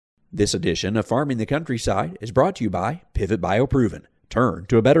This edition of Farming the Countryside is brought to you by Pivot BioProven. Turn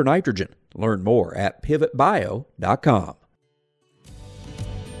to a better nitrogen. Learn more at pivotbio.com.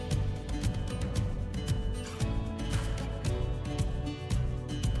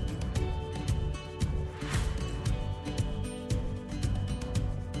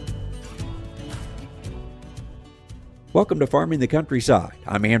 Welcome to Farming the Countryside.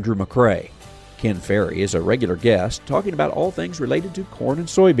 I'm Andrew McCrae. Ken Ferry is a regular guest talking about all things related to corn and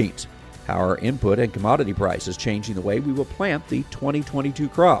soybeans. How are input and commodity prices changing the way we will plant the 2022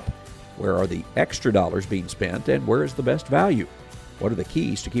 crop? Where are the extra dollars being spent and where is the best value? What are the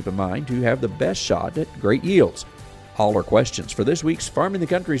keys to keep in mind to have the best shot at great yields? All are questions for this week's Farming the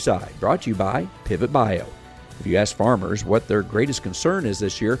Countryside, brought to you by Pivot Bio. If you ask farmers what their greatest concern is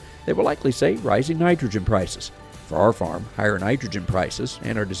this year, they will likely say rising nitrogen prices. For our farm, higher nitrogen prices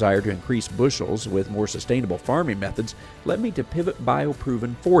and our desire to increase bushels with more sustainable farming methods led me to Pivot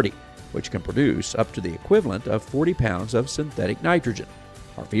BioProven 40, which can produce up to the equivalent of 40 pounds of synthetic nitrogen.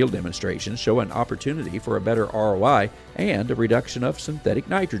 Our field demonstrations show an opportunity for a better ROI and a reduction of synthetic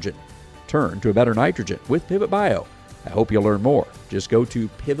nitrogen. Turn to a better nitrogen with Pivot Bio. I hope you'll learn more. Just go to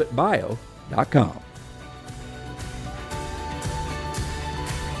pivotbio.com.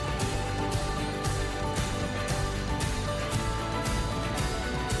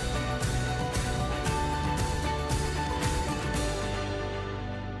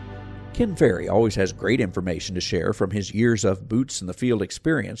 Ken Ferry always has great information to share from his years of boots-in-the-field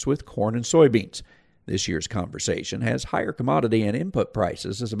experience with corn and soybeans. This year's conversation has higher commodity and input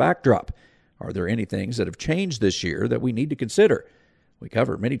prices as a backdrop. Are there any things that have changed this year that we need to consider? We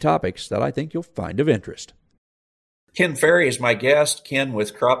cover many topics that I think you'll find of interest. Ken Ferry is my guest. Ken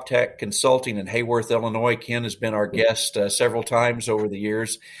with Crop Tech Consulting in Hayworth, Illinois. Ken has been our guest several times over the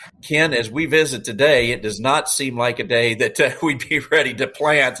years. Ken, as we visit today, it does not seem like a day that we'd be ready to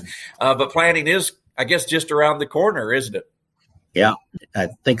plant, but planting is, I guess, just around the corner, isn't it? Yeah, I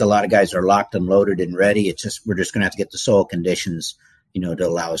think a lot of guys are locked and loaded and ready. We're just going to have to get the soil conditions, to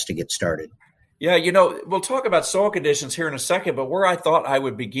allow us to get started. Yeah, we'll talk about soil conditions here in a second, but where I thought I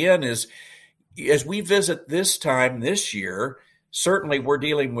would begin is, as we visit this time this year, certainly we're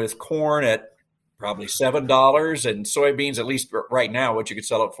dealing with corn at probably $7 and soybeans, at least right now, what you could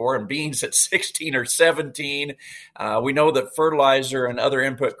sell it for, and beans at 16 or 17. We know that fertilizer and other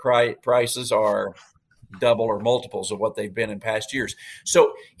input prices are double or multiples of what they've been in past years.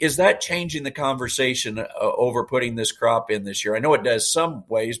 So is that changing the conversation over putting this crop in this year? I know it does some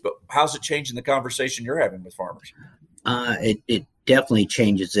ways, but how's it changing the conversation you're having with farmers? It definitely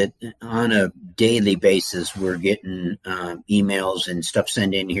changes it on a daily basis. We're getting emails and stuff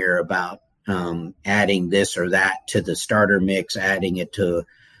sent in here about adding this or that to the starter mix, adding it to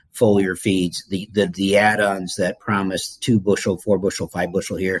foliar feeds, the add-ons that promise 2 bushel, 4 bushel, 5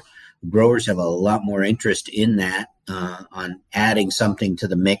 bushel here. Growers have a lot more interest in that, on adding something to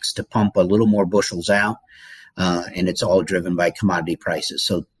the mix to pump a little more bushels out. And it's all driven by commodity prices.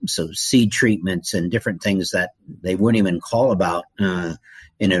 So seed treatments and different things that they wouldn't even call about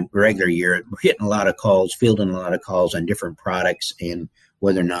in a regular year. We're getting a lot of calls, fielding a lot of calls on different products and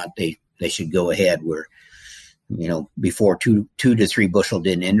whether or not they should go ahead. Where, before 2 to 3 bushel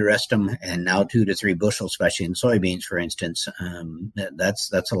didn't interest them, and now 2 to 3 bushel, especially in soybeans, for instance,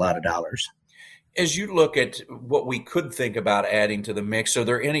 that's a lot of dollars. As you look at what we could think about adding to the mix, are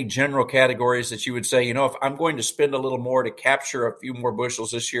there any general categories that you would say, if I'm going to spend a little more to capture a few more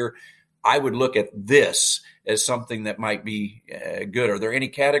bushels this year, I would look at this as something that might be good? Are there any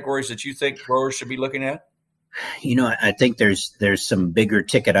categories that you think growers should be looking at? I think there's some bigger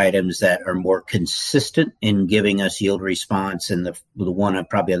ticket items that are more consistent in giving us yield response. And the one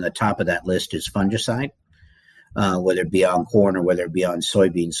probably on the top of that list is fungicide. Whether it be on corn or whether it be on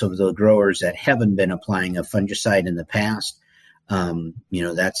soybeans. So the growers that haven't been applying a fungicide in the past,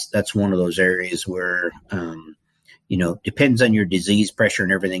 that's one of those areas where, depends on your disease pressure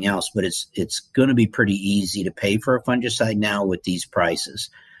and everything else, but it's going to be pretty easy to pay for a fungicide now with these prices.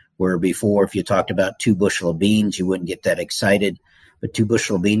 Where before, if you talked about 2 bushel of beans, you wouldn't get that excited. But 2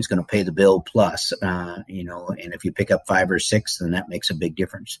 bushel of beans is going to pay the bill plus, and if you pick up 5 or 6, then that makes a big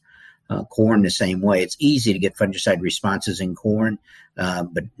difference. Corn the same way. It's easy to get fungicide responses in corn,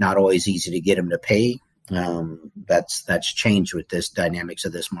 but not always easy to get them to pay. That's changed with this dynamics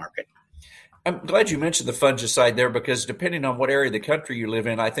of this market. I'm glad you mentioned the fungicide there, because depending on what area of the country you live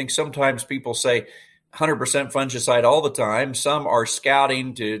in, I think sometimes people say 100% fungicide all the time. Some are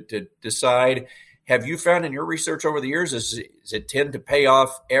scouting to decide. Have you found in your research over the years, does it tend to pay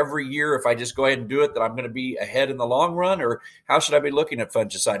off every year if I just go ahead and do it, that I'm going to be ahead in the long run? Or how should I be looking at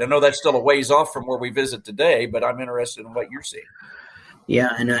fungicide? I know that's still a ways off from where we visit today, but I'm interested in what you're seeing.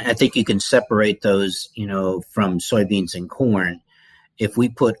 Yeah, and I think you can separate those, from soybeans and corn. If we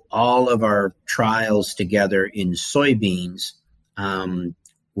put all of our trials together in soybeans,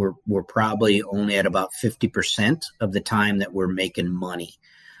 we're probably only at about 50% of the time that we're making money.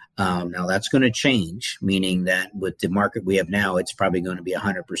 Now that's going to change, meaning that with the market we have now, it's probably going to be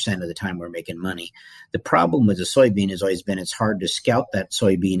 100% of the time we're making money. The problem with the soybean has always been it's hard to scout that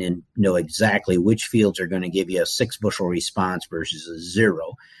soybean and know exactly which fields are going to give you a 6 bushel response versus a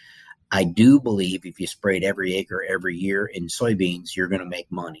 0. I do believe if you sprayed every acre every year in soybeans, you're going to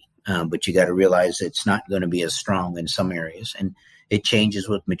make money. But you got to realize it's not going to be as strong in some areas. And it changes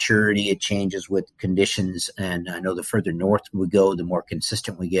with maturity. It changes with conditions. And I know the further north we go, the more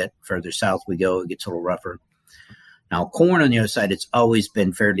consistent we get. Further south we go, it gets a little rougher. Now, corn on the other side, it's always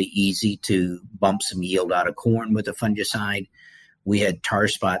been fairly easy to bump some yield out of corn with a fungicide. We had tar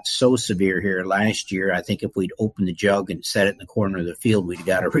spots so severe here last year. I think if we'd opened the jug and set it in the corner of the field, we'd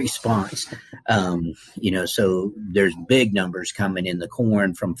got a response. So there's big numbers coming in the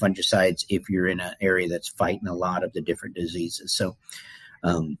corn from fungicides if you're in an area that's fighting a lot of the different diseases. So,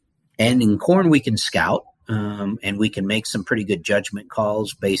 and in corn, we can scout and we can make some pretty good judgment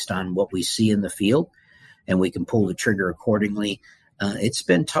calls based on what we see in the field, and we can pull the trigger accordingly. It's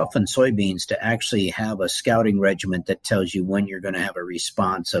been tough in soybeans to actually have a scouting regimen that tells you when you're going to have a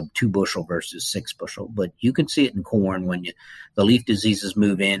response of 2 bushel versus 6 bushel. But you can see it in corn when the leaf diseases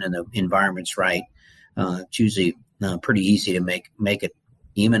move in and the environment's right. It's usually pretty easy to make it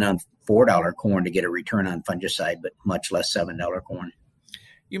even on $4 corn to get a return on fungicide, but much less $7 corn.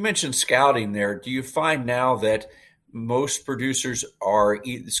 You mentioned scouting there. Do you find now that most producers are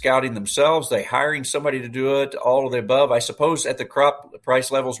scouting themselves? They hiring somebody to do it, all of the above? I suppose at the crop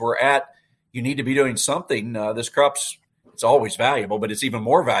price levels we're at, you need to be doing something. This crop's, it's always valuable, but it's even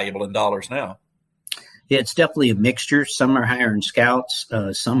more valuable in dollars now. Yeah, it's definitely a mixture. Some are hiring scouts.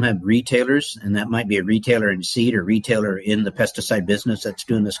 Some have retailers, and that might be a retailer in seed or retailer in the pesticide business that's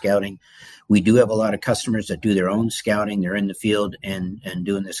doing the scouting. We do have a lot of customers that do their own scouting. They're in the field and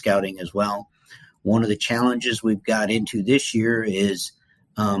doing the scouting as well. One of the challenges we've got into this year is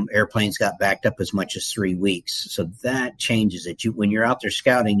airplanes got backed up as much as 3 weeks. So that changes it. When you're out there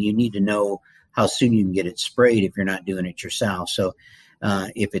scouting, you need to know how soon you can get it sprayed if you're not doing it yourself. So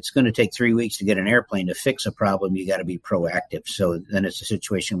if it's going to take 3 weeks to get an airplane to fix a problem, you got to be proactive. So then it's a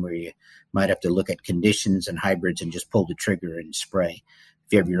situation where you might have to look at conditions and hybrids and just pull the trigger and spray.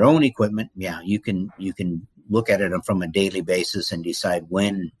 If you have your own equipment, you can look at it from a daily basis and decide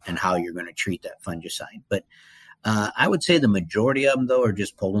when and how you're going to treat that fungicide. But I would say the majority of them, though, are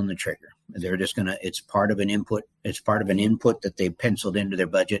just pulling the trigger. They're just going to, it's part of an input. It's part of an input that they've penciled into their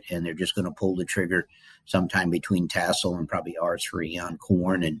budget, and they're just going to pull the trigger sometime between tassel and probably R3 on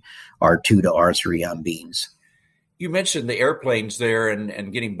corn and R2 to R3 on beans. You mentioned the airplanes there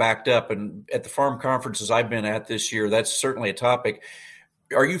and getting backed up. And at the farm conferences I've been at this year, that's certainly a topic.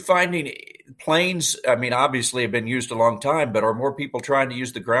 Are you finding planes, I mean, obviously have been used a long time, but are more people trying to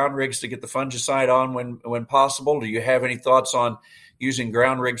use the ground rigs to get the fungicide on when possible? Do you have any thoughts on using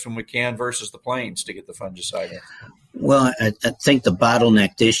ground rigs when we can versus the planes to get the fungicide on? Well, I think the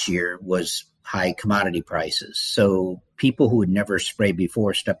bottleneck this year was high commodity prices. So people who had never sprayed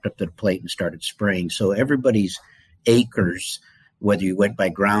before stepped up to the plate and started spraying. So everybody's acres, whether you went by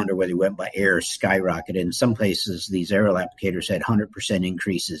ground or whether you went by air, skyrocketed. In some places, these aerial applicators had 100%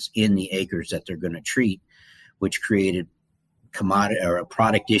 increases in the acres that they're going to treat, which created commodity or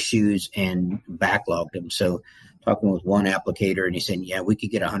product issues and backlogged them. So talking with one applicator, and he said, yeah, we could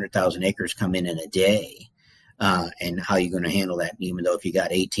get 100,000 acres come in a day. And how are you going to handle that? Even though if you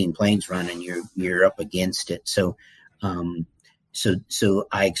got 18 planes running, you're up against it. So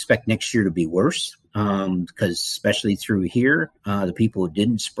I expect next year to be worse. Because especially through here, the people who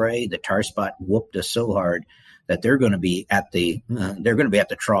didn't spray, the tar spot whooped us so hard that they're going to be at the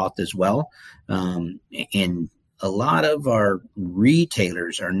trough as well. And a lot of our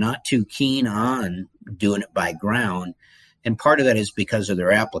retailers are not too keen on doing it by ground. And part of that is because of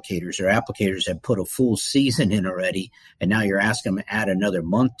their applicators. Their applicators have put a full season in already, and now you're asking them to add another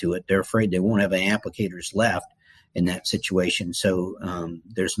month to it. They're afraid they won't have any applicators left in that situation. So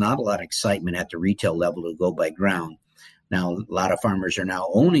there's not a lot of excitement at the retail level to go by ground. Now, a lot of farmers are now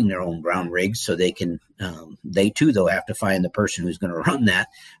owning their own ground rigs, so they can, they too, though, have to find the person who's going to run that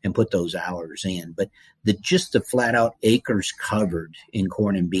and put those hours in. But just the flat out acres covered in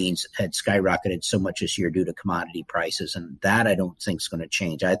corn and beans had skyrocketed so much this year due to commodity prices. And that I don't think is going to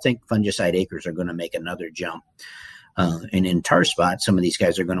change. I think fungicide acres are going to make another jump. And in tar spot, some of these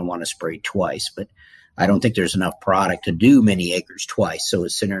guys are going to want to spray twice, but I don't think there's enough product to do many acres twice. So a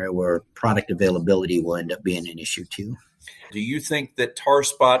scenario where product availability will end up being an issue too. Do you think that tar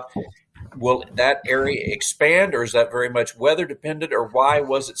spot, will that area expand, or is that very much weather dependent, or why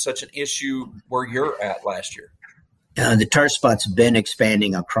was it such an issue where you're at last year? The tar spot's been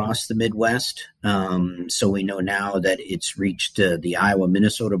expanding across the Midwest. So we know now that it's reached the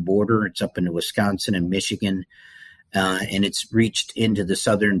Iowa-Minnesota border. It's up into Wisconsin and Michigan, and it's reached into the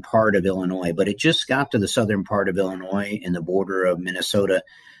southern part of Illinois. But it just got to the southern part of Illinois and the border of Minnesota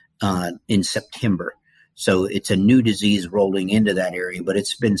in September. So it's a new disease rolling into that area, but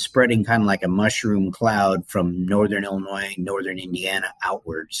it's been spreading kind of like a mushroom cloud from northern Illinois, northern Indiana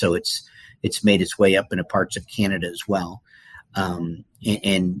outward. So it's made its way up into parts of Canada as well. And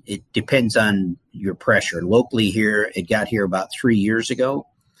it depends on your pressure. Locally here, it got here about 3 years ago.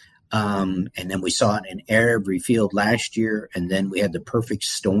 And then we saw it in every field last year. And then we had the perfect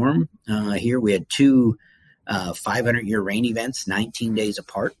storm here. We had two 500-year rain events, 19 days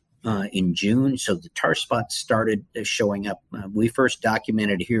apart in June. So the tar spots started showing up. We first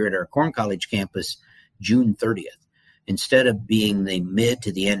documented here at our Corn College campus June 30th. Instead of being the mid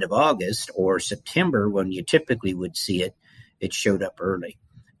to the end of August or September when you typically would see it, it showed up early.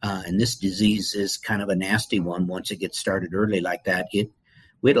 And this disease is kind of a nasty one once it gets started early like that.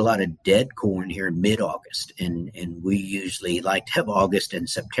 We had a lot of dead corn here in mid-August, and we usually like to have August and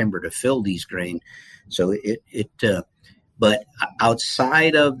September to fill these grain. So but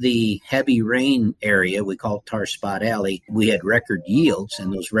outside of the heavy rain area, we call it Tar Spot Alley, we had record yields,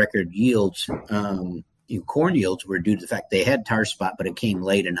 and those record yields corn yields were due to the fact they had tar spot, but it came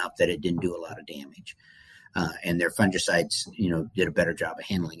late enough that it didn't do a lot of damage. And their fungicides, did a better job of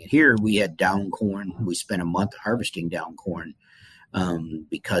handling it. Here we had down corn. We spent a month harvesting down corn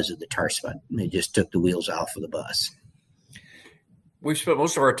because of the tar spot. They just took the wheels off of the bus. We've spent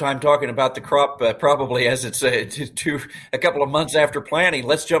most of our time talking about the crop, probably as it's a couple of months after planting.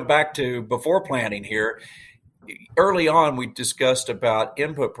 Let's jump back to before planting here. Early on, we discussed about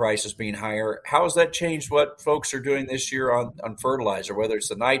input prices being higher. How has that changed what folks are doing this year on fertilizer, whether it's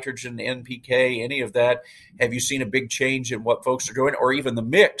the nitrogen, NPK, any of that? Have you seen a big change in what folks are doing, or even the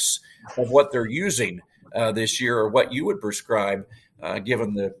mix of what they're using this year, or what you would prescribe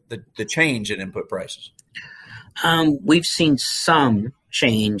given the change in input prices? We've seen some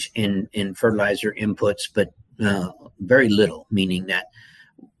change in fertilizer inputs, but very little, meaning that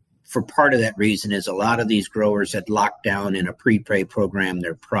for part of that reason is a lot of these growers had locked down in a prepay program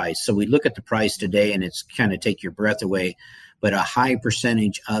their price. So we look at the price today and it's kind of take your breath away, but a high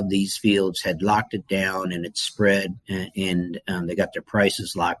percentage of these fields had locked it down and it's spread and they got their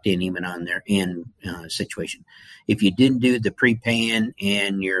prices locked in even on their end situation. If you didn't do the prepaying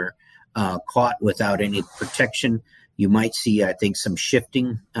and you're caught without any protection, you might see, I think, some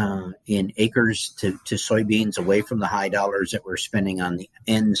shifting in acres to soybeans away from the high dollars that we're spending on the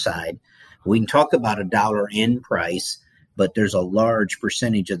N side. We can talk about a dollar N price, but there's a large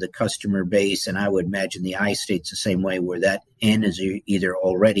percentage of the customer base, and I would imagine the I-State's the same way, where that N is either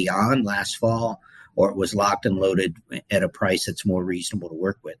already on last fall or it was locked and loaded at a price that's more reasonable to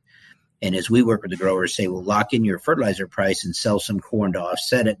work with. And as we work with the growers, say, well, lock in your fertilizer price and sell some corn to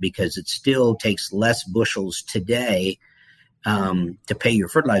offset it, because it still takes less bushels today to pay your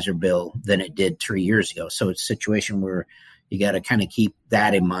fertilizer bill than it did 3 years ago. So it's a situation where you got to kind of keep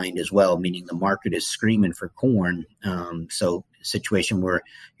that in mind as well, meaning the market is screaming for corn. So a situation where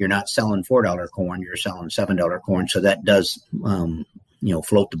you're not selling $4 corn, you're selling $7 corn. So that does,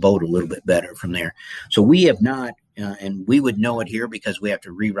 float the boat a little bit better from there. So we have not, and we would know it here because we have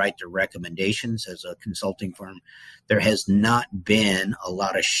to rewrite the recommendations as a consulting firm. There has not been a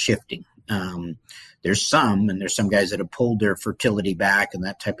lot of shifting. There's some guys that have pulled their fertility back and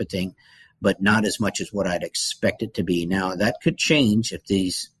that type of thing, but not as much as what I'd expect it to be. Now, that could change if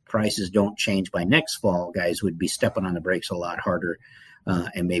these prices don't change by next fall. Guys would be stepping on the brakes a lot harder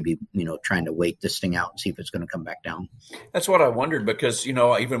and maybe, trying to wait this thing out and see if it's going to come back down. That's what I wondered, because,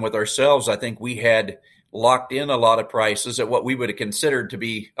 even with ourselves, I think we had locked in a lot of prices at what we would have considered to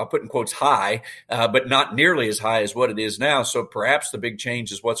be, I'll put in quotes, high, but not nearly as high as what it is now. So perhaps the big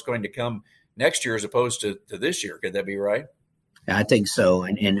change is what's going to come next year as opposed to this year. Could that be right? I think so.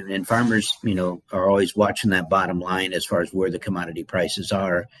 And farmers, are always watching that bottom line as far as where the commodity prices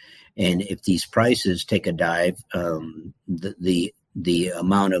are. And if these prices take a dive, the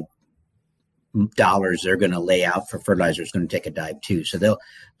amount of dollars they're going to lay out for fertilizer is going to take a dive too. So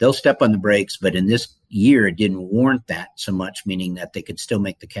they'll step on the brakes, but in this year it didn't warrant that so much, meaning that they could still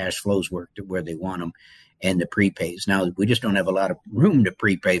make the cash flows work to where they want them and the prepays. Now we just don't have a lot of room to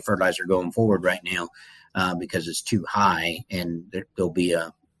prepay fertilizer going forward right now because it's too high, and there'll be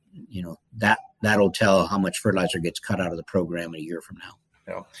that'll tell how much fertilizer gets cut out of the program a year from now.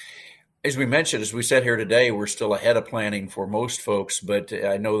 Yeah. As we mentioned, as we said here today, we're still ahead of planning for most folks, but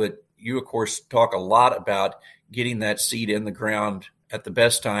I know that you, of course, talk a lot about getting that seed in the ground at the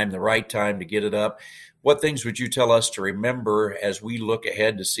best time, the right time to get it up. What things would you tell us to remember as we look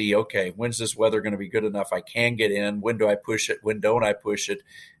ahead to see, okay, when's this weather going to be good enough I can get in? When do I push it? When don't I push it?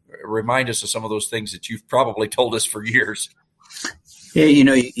 Remind us of some of those things that you've probably told us for years. Yeah,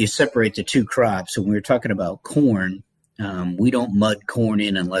 you separate the two crops. So when we're talking about corn, we don't mud corn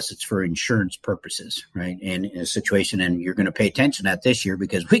in unless it's for insurance purposes, right? And in a situation, and you're going to pay attention to that this year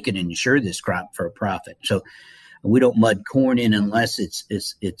because we can insure this crop for a profit. So we don't mud corn in unless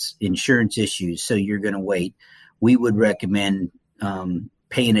it's insurance issues. So you're going to wait. We would recommend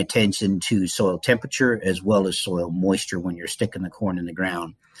paying attention to soil temperature as well as soil moisture when you're sticking the corn in the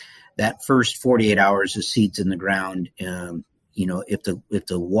ground. That first 48 hours of seeds in the ground, if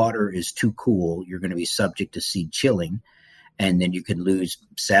the water is too cool, you're going to be subject to seed chilling. And then you can lose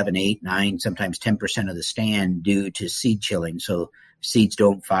 7, 8, 9, sometimes 10% of the stand due to seed chilling. So seeds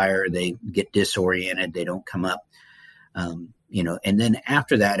don't fire, they get disoriented, they don't come up. And then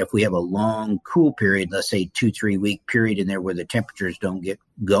after that, if we have a long cool period, let's say 2-3 week period in there where the temperatures don't get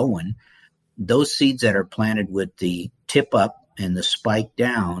going, those seeds that are planted with the tip up and the spike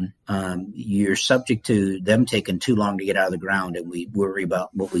down, you're subject to them taking too long to get out of the ground. And we worry about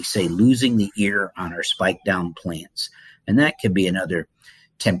what we say, losing the ear on our spike down plants. And that could be another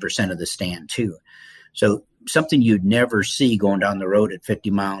 10% of the stand too. So something you'd never see going down the road at 50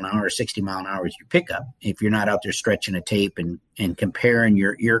 mile an hour, 60 mile an hour is your pickup. If you're not out there stretching a tape and comparing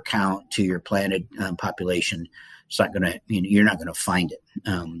your ear count to your planted population, it's not going to, you're not going to find it.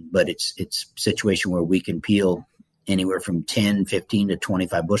 But it's a situation where we can peel anywhere from 10, 15 to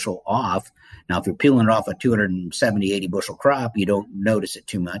 25 bushel off. Now, if you're peeling it off a 270, 80 bushel crop, you don't notice it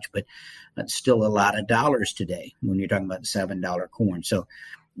too much, but that's still a lot of dollars today when you're talking about $7 corn. So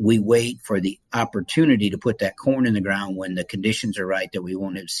we wait for the opportunity to put that corn in the ground when the conditions are right, that we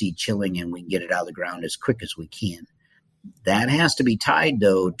won't have seed chilling and we can get it out of the ground as quick as we can. That has to be tied,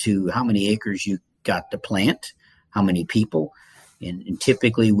 though, to how many acres you got to plant, how many people. And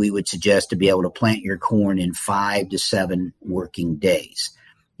typically we would suggest to be able to plant your corn in 5 to 7 working days.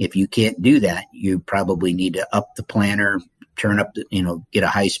 If you can't do that, you probably need to up the planter, turn up, get a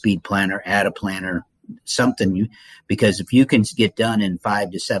high-speed planter, add a planter, something, because if you can get done in 5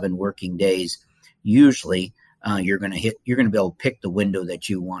 to 7 working days, usually you're going to be able to pick the window that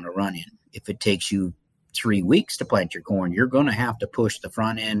you want to run in. If it takes you 3 weeks to plant your corn, you're going to have to push the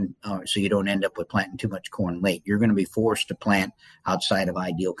front end so you don't end up with planting too much corn late. You're going to be forced to plant outside of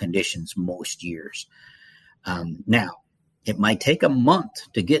ideal conditions most years. Now, it might take a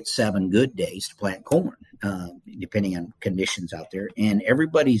month to get 7 good days to plant corn, depending on conditions out there. And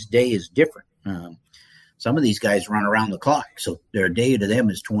everybody's day is different. Some of these guys run around the clock. So their day to them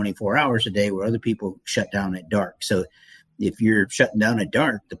is 24 hours a day, where other people shut down at dark. So if you're shutting down at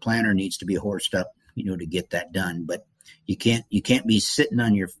dark, the planter needs to be horsed up, to get that done. But you can't be sitting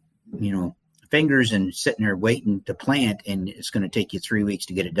on your, fingers and sitting there waiting to plant, and it's going to take you 3 weeks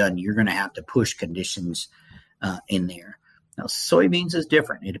to get it done. You're going to have to push conditions in there. Now, soybeans is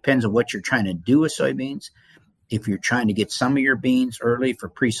different. It depends on what you're trying to do with soybeans. If you're trying to get some of your beans early for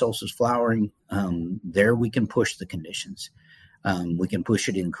pre-solstice flowering, there we can push the conditions. We can push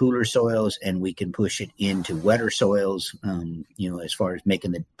it in cooler soils, and we can push it into wetter soils, as far as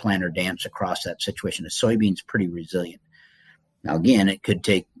making the planter dance across that situation. The soybean's pretty resilient. Now, again, it could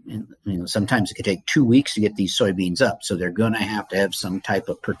take, sometimes it could take 2 weeks to get these soybeans up. So they're going to have some type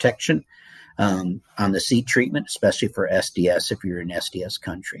of protection on the seed treatment, especially for SDS if you're in SDS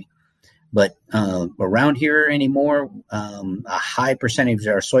country. But around here anymore, a high percentage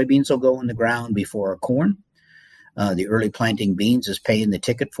of our soybeans will go in the ground before our corn. The early planting beans is paying the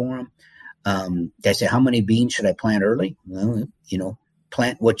ticket for them. They say, how many beans should I plant early? Well,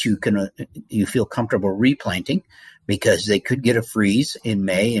 plant what you feel comfortable replanting, because they could get a freeze in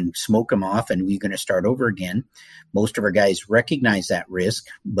May and smoke them off, and you're going to start over again. Most of our guys recognize that risk,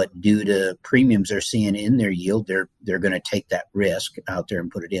 but due to premiums they're seeing in their yield, they're going to take that risk out there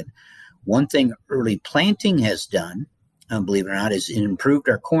and put it in. One thing early planting has done, believe it or not, is it improved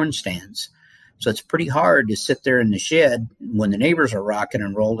our corn stands. So it's pretty hard to sit there in the shed when the neighbors are rocking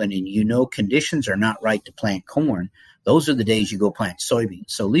and rolling and conditions are not right to plant corn. Those are the days you go plant soybeans.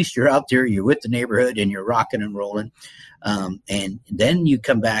 So at least you're out there, you're with the neighborhood, and you're rocking and rolling. And then you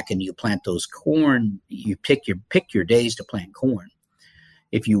come back and you plant those corn. You pick your days to plant corn.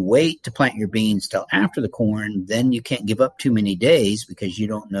 If you wait to plant your beans till after the corn, then you can't give up too many days, because you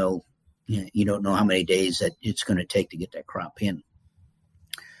don't know how many days that it's going to take to get that crop in.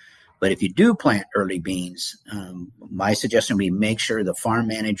 But if you do plant early beans, my suggestion would be make sure the farm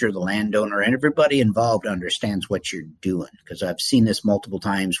manager, the landowner, and everybody involved understands what you're doing. Because I've seen this multiple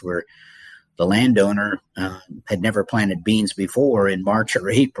times where the landowner had never planted beans before in March or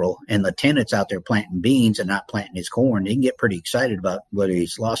April, and the tenant's out there planting beans and not planting his corn. He can get pretty excited about whether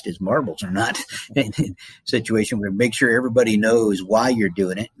he's lost his marbles or not. Situation where make sure everybody knows why you're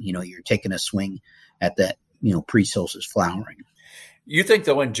doing it. You're taking a swing at that, pre-solstice flowering. You think,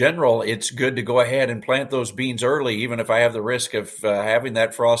 though, in general, it's good to go ahead and plant those beans early, even if I have the risk of having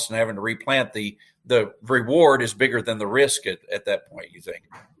that frost and having to replant. The reward is bigger than the risk at that point, you think?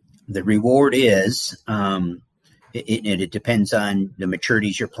 The reward is, it depends on the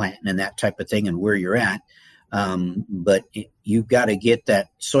maturities you're planting and that type of thing and where you're at. But you've got to get that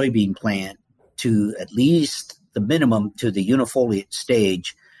soybean plant to at least the minimum to the unifoliate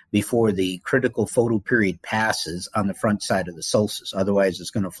stage before the critical photo period passes on the front side of the solstice. Otherwise, it's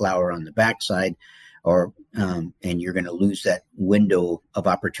going to flower on the backside, and you're going to lose that window of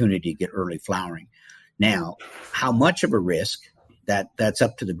opportunity to get early flowering. Now, how much of a risk? That's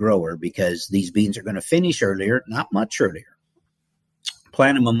up to the grower, because these beans are going to finish earlier, not much earlier.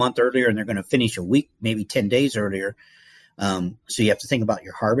 Plant them a month earlier, and they're going to finish a week, maybe 10 days earlier. So you have to think about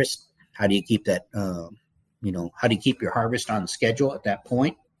your harvest. How do you keep that? How do you keep your harvest on schedule at that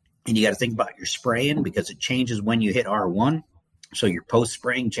point? And you got to think about your spraying, because it changes when you hit R1. So your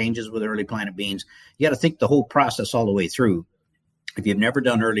post-spraying changes with early planted beans. You got to think the whole process all the way through. If you've never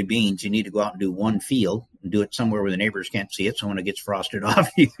done early beans, you need to go out and do one field and do it somewhere where the neighbors can't see it. So when it gets frosted off,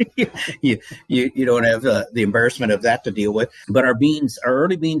 you don't have the embarrassment of that to deal with. But our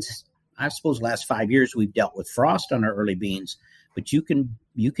early beans, I suppose the last 5 years we've dealt with frost on our early beans, but you can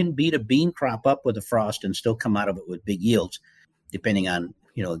beat a bean crop up with a frost and still come out of it with big yields, depending on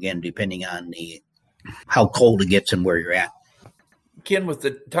how cold it gets and where you're at. Ken, with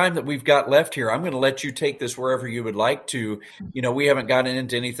the time that we've got left here, I'm going to let you take this wherever you would like to. We haven't gotten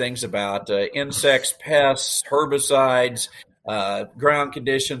into any things about insects, pests, herbicides, ground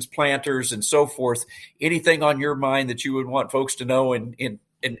conditions, planters, and so forth. Anything on your mind that you would want folks to know in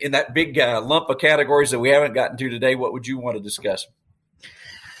that big lump of categories that we haven't gotten to today? What would you want to discuss?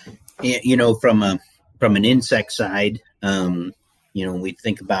 From an insect side, we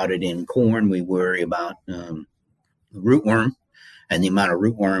think about it in corn. We worry about rootworm and the amount of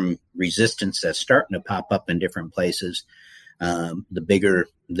rootworm resistance that's starting to pop up in different places. The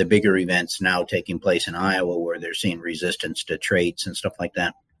bigger events now taking place in Iowa, where they're seeing resistance to traits and stuff like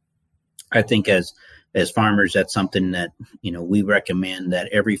that. I think as farmers, that's something that we recommend that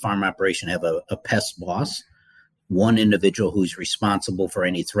every farm operation have a pest boss, one individual who's responsible for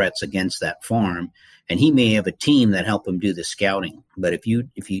any threats against that farm, and he may have a team that help him do the scouting. But if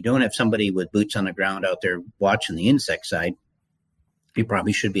you don't have somebody with boots on the ground out there watching the insect side, you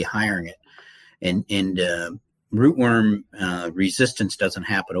probably should be hiring it. And rootworm resistance doesn't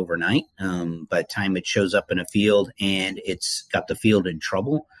happen overnight. By the time it shows up in a field and it's got the field in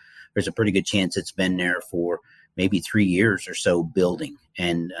trouble, there's a pretty good chance it's been there for maybe 3 years or so building.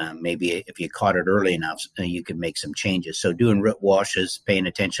 And maybe if you caught it early enough, you could make some changes. So doing root washes, paying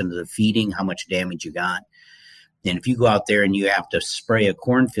attention to the feeding, how much damage you got. And if you go out there and you have to spray a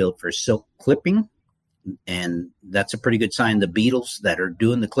cornfield for silk clipping, and that's a pretty good sign the beetles that are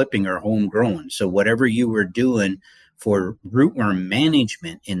doing the clipping are homegrown. So whatever you were doing for rootworm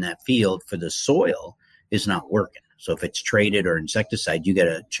management in that field for the soil is not working. So if it's traded or insecticide, you got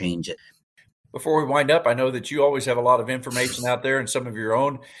to change it. Before we wind up, I know that you always have a lot of information out there and some of your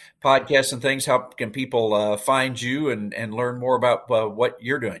own podcasts and things. How can people find you and learn more about what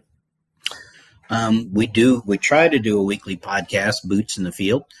you're doing? We try to do a weekly podcast, Boots in the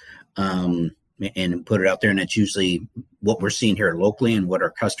Field. And put it out there. And that's usually what we're seeing here locally and what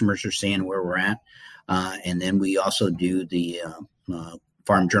our customers are seeing where we're at. And then we also do the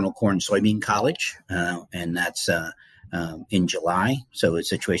Farm Journal Corn Soybean College. And that's in July. So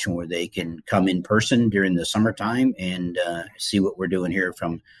it's a situation where they can come in person during the summertime and see what we're doing here,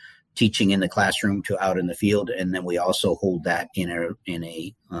 from teaching in the classroom to out in the field. And then we also hold that in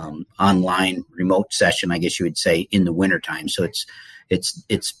a online remote session, I guess you would say, in the wintertime. So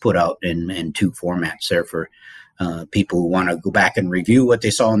it's put out in two formats there for people who want to go back and review what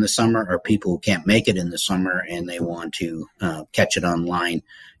they saw in the summer, or people who can't make it in the summer and they want to catch it online,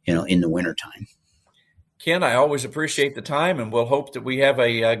 in the wintertime. Ken, I always appreciate the time, and we'll hope that we have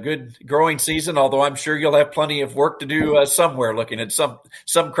a good growing season, although I'm sure you'll have plenty of work to do somewhere looking at some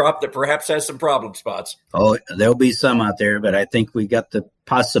crop that perhaps has some problem spots. Oh, there'll be some out there, but I think we got the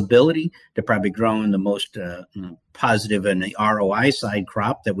possibility to probably grow in the most positive and the ROI side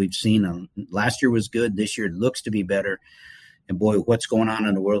crop that we've seen. Last year was good. This year looks to be better. And boy, what's going on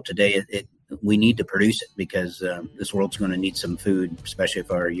in the world today, we need to produce it because this world's going to need some food, especially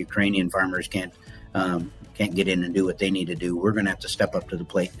if our Ukrainian farmers can't get in and do what they need to do. We're going to have to step up to the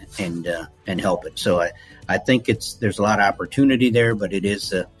plate and help it. So I think there's a lot of opportunity there, but it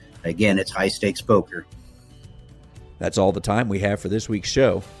is, again, it's high stakes poker. That's all the time we have for this week's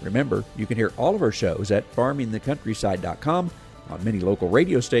show. Remember, you can hear all of our shows at farmingthecountryside.com, on many local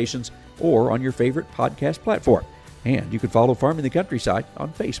radio stations, or on your favorite podcast platform. And you can follow Farming the Countryside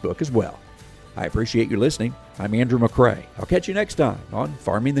on Facebook as well. I appreciate you listening. I'm Andrew McCrae. I'll catch you next time on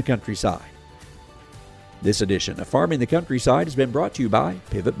Farming the Countryside. This edition of Farming the Countryside has been brought to you by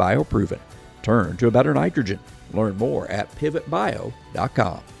Pivot BioProven. Turn to a better nitrogen. Learn more at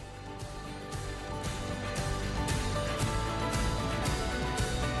pivotbio.com.